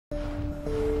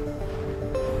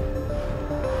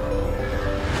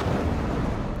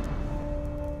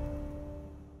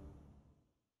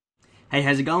Hey,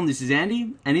 how's it going? This is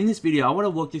Andy, and in this video I want to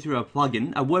walk you through a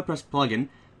plugin, a WordPress plugin,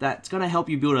 that's going to help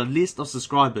you build a list of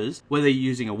subscribers, whether you're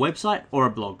using a website or a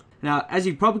blog. Now, as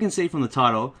you probably can see from the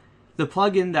title, the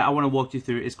plugin that I want to walk you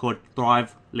through is called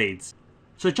Thrive Leads.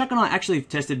 So Chuck and I actually have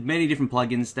tested many different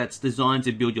plugins that's designed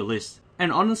to build your list,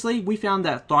 and honestly, we found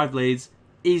that Thrive Leads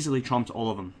easily trumps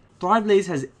all of them. Thrive Leads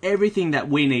has everything that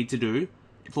we need to do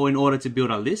in order to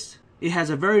build our list. It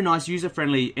has a very nice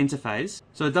user-friendly interface,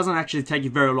 so it doesn't actually take you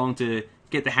very long to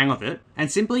get the hang of it,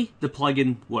 and simply, the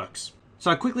plugin works. So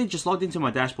I quickly just logged into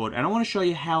my dashboard, and I want to show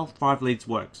you how Thrive Leads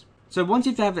works. So once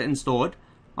you have it installed,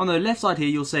 on the left side here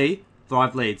you'll see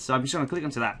Thrive Leads, so I'm just going to click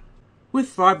onto that. With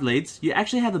Thrive Leads, you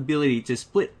actually have the ability to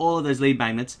split all of those lead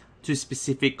magnets to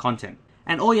specific content,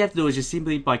 and all you have to do is just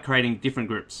simply by creating different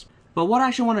groups. But what I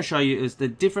actually want to show you is the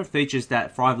different features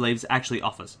that Thrive Leads actually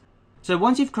offers. So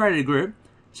once you've created a group,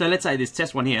 so let's say this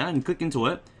test one here, and click into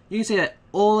it, you can see that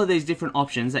all of these different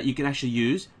options that you can actually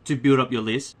use to build up your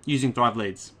list using Thrive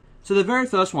Leads. So the very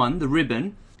first one, the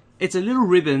ribbon, it's a little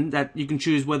ribbon that you can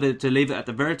choose whether to leave it at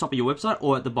the very top of your website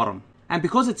or at the bottom. And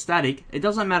because it's static, it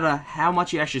doesn't matter how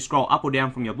much you actually scroll up or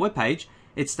down from your web page,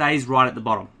 it stays right at the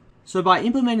bottom. So by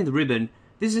implementing the ribbon,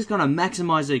 this is going to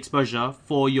maximize the exposure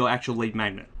for your actual lead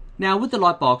magnet. Now with the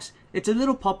Lightbox, it's a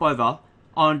little popover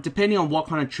depending on what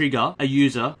kind of trigger a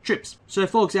user trips. So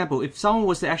for example, if someone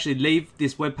was to actually leave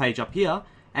this web page up here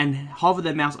and hover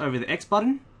their mouse over the X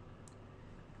button,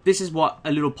 this is what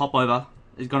a little popover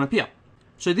is going to appear.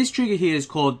 So this trigger here is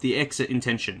called the exit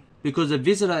intention, because the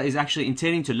visitor is actually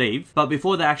intending to leave, but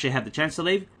before they actually have the chance to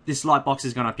leave, this Lightbox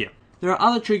is going to appear. There are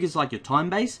other triggers like your time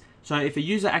base. So if a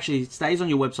user actually stays on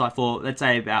your website for, let's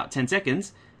say, about 10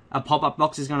 seconds, a pop-up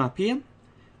box is going to appear.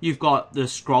 You've got the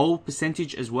scroll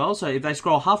percentage as well, so if they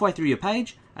scroll halfway through your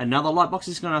page, another Lightbox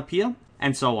is going to appear,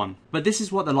 and so on. But this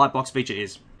is what the Lightbox feature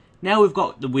is. Now we've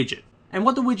got the widget. And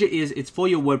what the widget is, it's for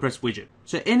your WordPress widget.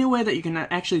 So anywhere that you can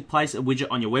actually place a widget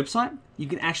on your website, you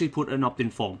can actually put an opt-in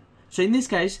form. So in this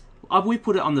case, we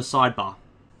put it on the sidebar.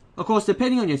 Of course,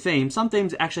 depending on your theme, some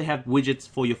themes actually have widgets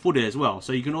for your footer as well,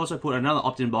 so you can also put another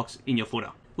opt-in box in your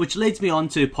footer. Which leads me on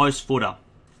to post footer.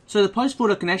 So the post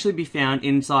footer can actually be found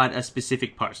inside a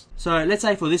specific post. So let's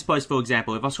say for this post, for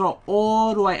example, if I scroll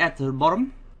all the way at the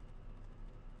bottom,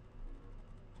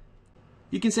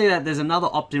 you can see that there's another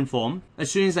opt-in form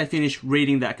as soon as they finish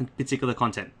reading that particular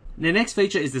content. The next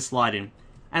feature is the slide-in.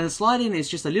 And the slide-in is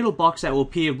just a little box that will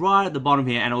appear right at the bottom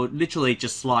here, and it will literally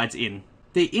just slides in.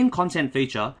 The in-content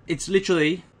feature, it's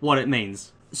literally what it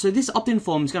means. So this opt-in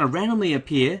form is going to randomly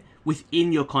appear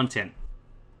within your content.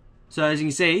 So as you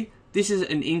can see, this is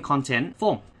an in-content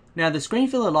form. Now the screen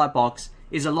filler lightbox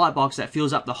is a lightbox that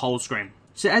fills up the whole screen.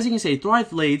 So as you can see,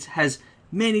 Thrive Leads has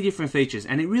many different features,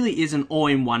 and it really is an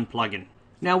all-in-one plugin.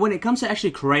 Now when it comes to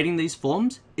actually creating these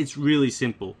forms, it's really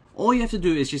simple. All you have to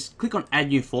do is just click on Add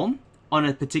New Form on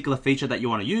a particular feature that you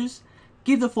want to use,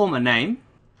 give the form a name,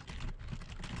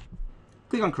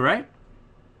 click on Create,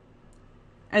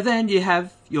 and then you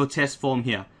have your test form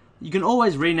here. You can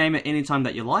always rename it anytime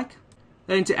that you like.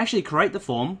 Then to actually create the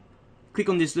form, click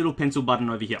on this little pencil button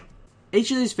over here.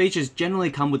 Each of these features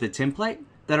generally come with a template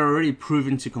that are already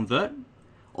proven to convert.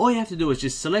 All you have to do is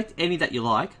just select any that you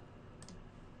like,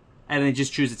 and then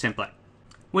just choose a template.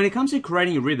 When it comes to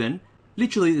creating a ribbon,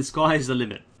 literally the sky is the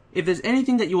limit. If there's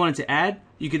anything that you wanted to add,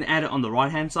 you can add it on the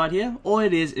right hand side here. All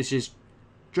it is just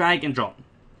drag and drop.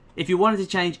 If you wanted to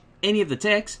change any of the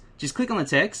text, just click on the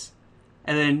text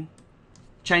and then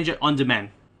change it on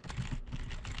demand.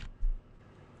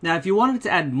 Now if you wanted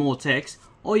to add more text,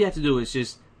 all you have to do is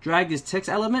just drag this text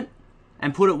element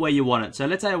and put it where you want it. So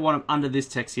let's say I want it under this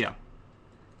text here.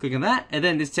 Click on that, and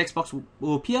then this text box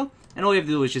will appear, and all you have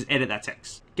to do is just edit that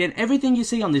text. Again, everything you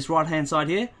see on this right hand side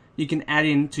here, you can add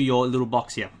into your little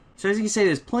box here. So as you can see,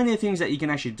 there's plenty of things that you can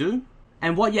actually do,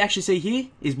 and what you actually see here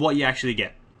is what you actually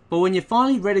get. But when you're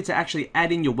finally ready to actually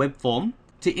add in your web form,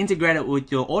 to integrate it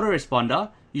with your autoresponder,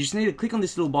 you just need to click on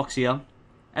this little box here,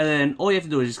 and then all you have to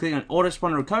do is just click on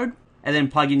autoresponder code, and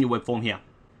then plug in your web form here.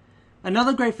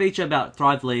 Another great feature about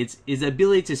Thrive Leads is the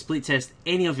ability to split test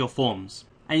any of your forms.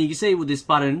 And you can see with this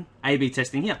button, A/B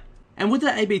testing here. And with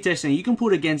that A/B testing, you can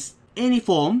put against any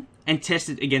form and test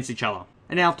it against each other.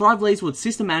 And now Thrive Leads would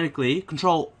systematically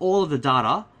control all of the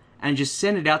data and just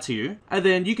send it out to you. And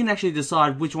then you can actually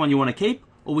decide which one you want to keep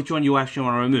or which one you actually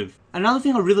want to remove. Another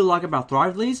thing I really like about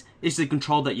Thrive Leads is the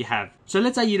control that you have. So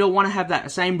let's say you don't want to have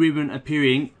that same ribbon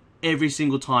appearing every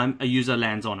single time a user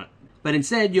lands on it. But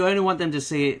instead, you only want them to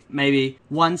see it maybe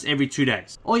once every 2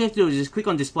 days. All you have to do is just click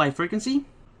on Display Frequency.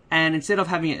 And instead of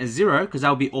having it as 0, because that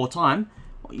will be all time,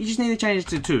 you just need to change it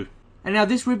to 2. And now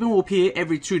this ribbon will appear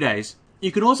every 2 days.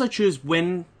 You can also choose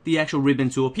when the actual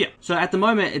ribbons will appear. So at the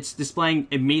moment, it's displaying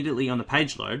immediately on the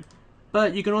page load,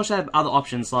 but you can also have other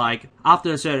options like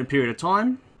after a certain period of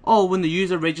time, or when the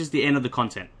user reaches the end of the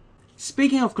content.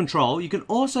 Speaking of control, you can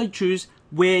also choose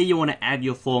where you want to add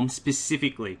your form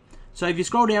specifically. So if you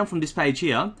scroll down from this page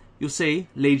here, you'll see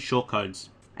lead shortcodes.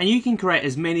 And you can create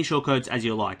as many shortcodes as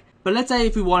you like. But let's say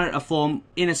if we wanted a form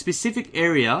in a specific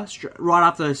area, right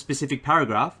after a specific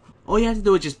paragraph, all you have to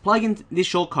do is just plug in this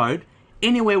shortcode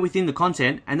anywhere within the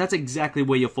content, and that's exactly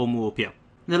where your form will appear.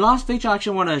 The last feature I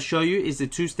actually want to show you is the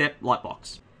two-step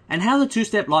Lightbox. And how the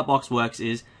two-step Lightbox works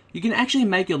is, you can actually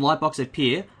make your Lightbox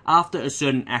appear after a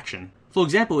certain action. For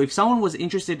example, if someone was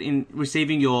interested in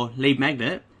receiving your lead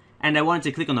magnet, and they wanted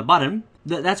to click on the button,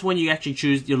 that's when you actually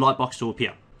choose your Lightbox to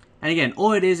appear. And again,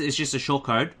 all it is just a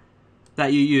shortcode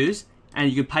that you use,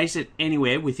 and you can paste it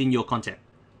anywhere within your content.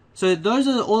 So those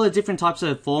are all the different types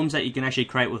of forms that you can actually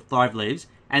create with Thrive Leads,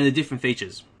 and the different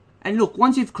features. And look,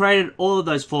 once you've created all of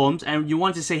those forms and you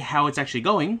want to see how it's actually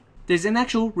going, there's an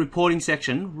actual reporting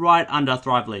section right under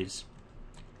Thrive Leads.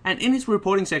 And in this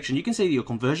reporting section, you can see your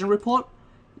conversion report,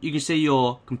 you can see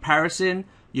your comparison,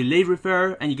 your lead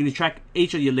referrer, and you can track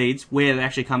each of your leads where they're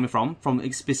actually coming from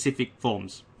specific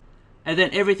forms. And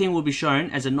then everything will be shown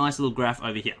as a nice little graph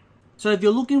over here. So if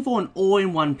you're looking for an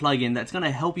all-in-one plugin that's going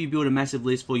to help you build a massive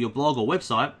list for your blog or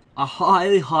website, I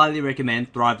highly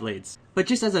recommend Thrive Leads. But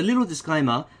just as a little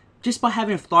disclaimer, just by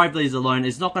having Thrive Leads alone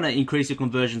is not going to increase your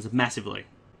conversions massively.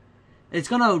 It's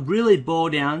going to really boil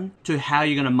down to how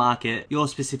you're going to market your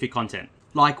specific content.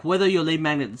 Like whether your lead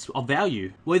magnet is of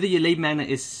value, whether your lead magnet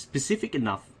is specific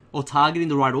enough or targeting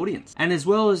the right audience, and as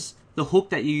well as the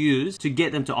hook that you use to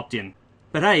get them to opt in.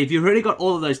 But hey, if you've already got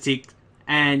all of those ticked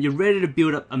and you're ready to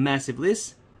build up a massive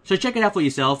list, so check it out for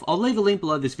yourself. I'll leave a link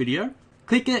below this video.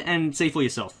 Click it and see for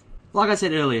yourself. Like I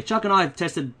said earlier, Chuck and I have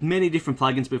tested many different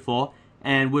plugins before,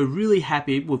 and we're really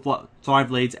happy with what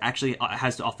Thrive Leads actually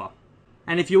has to offer.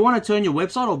 And if you want to turn your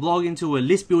website or blog into a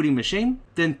list building machine,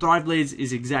 then Thrive Leads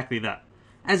is exactly that.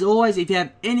 As always, if you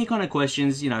have any kind of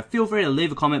questions, feel free to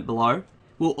leave a comment below.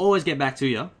 We'll always get back to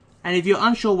you. And if you're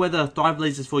unsure whether Thrive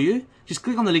Leads is for you, just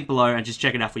click on the link below and just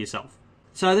check it out for yourself.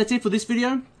 So that's it for this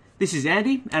video. This is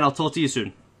Andy, and I'll talk to you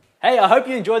soon. Hey, I hope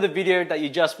you enjoyed the video that you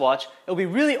just watched. It'll be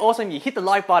really awesome if you hit the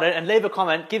like button and leave a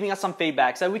comment giving us some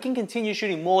feedback so we can continue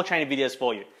shooting more training videos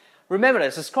for you. Remember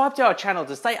to subscribe to our channel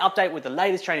to stay updated with the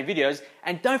latest training videos,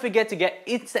 and don't forget to get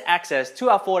instant access to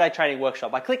our 4-day training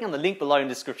workshop by clicking on the link below in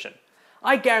the description.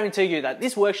 I guarantee you that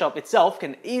this workshop itself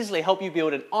can easily help you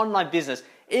build an online business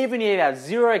even if you have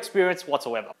zero experience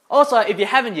whatsoever. Also, if you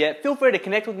haven't yet, feel free to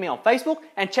connect with me on Facebook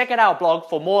and check out our blog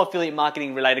for more affiliate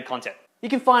marketing related content. You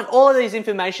can find all of these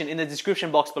information in the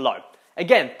description box below.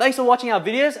 Again, thanks for watching our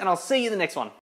videos, and I'll see you in the next one.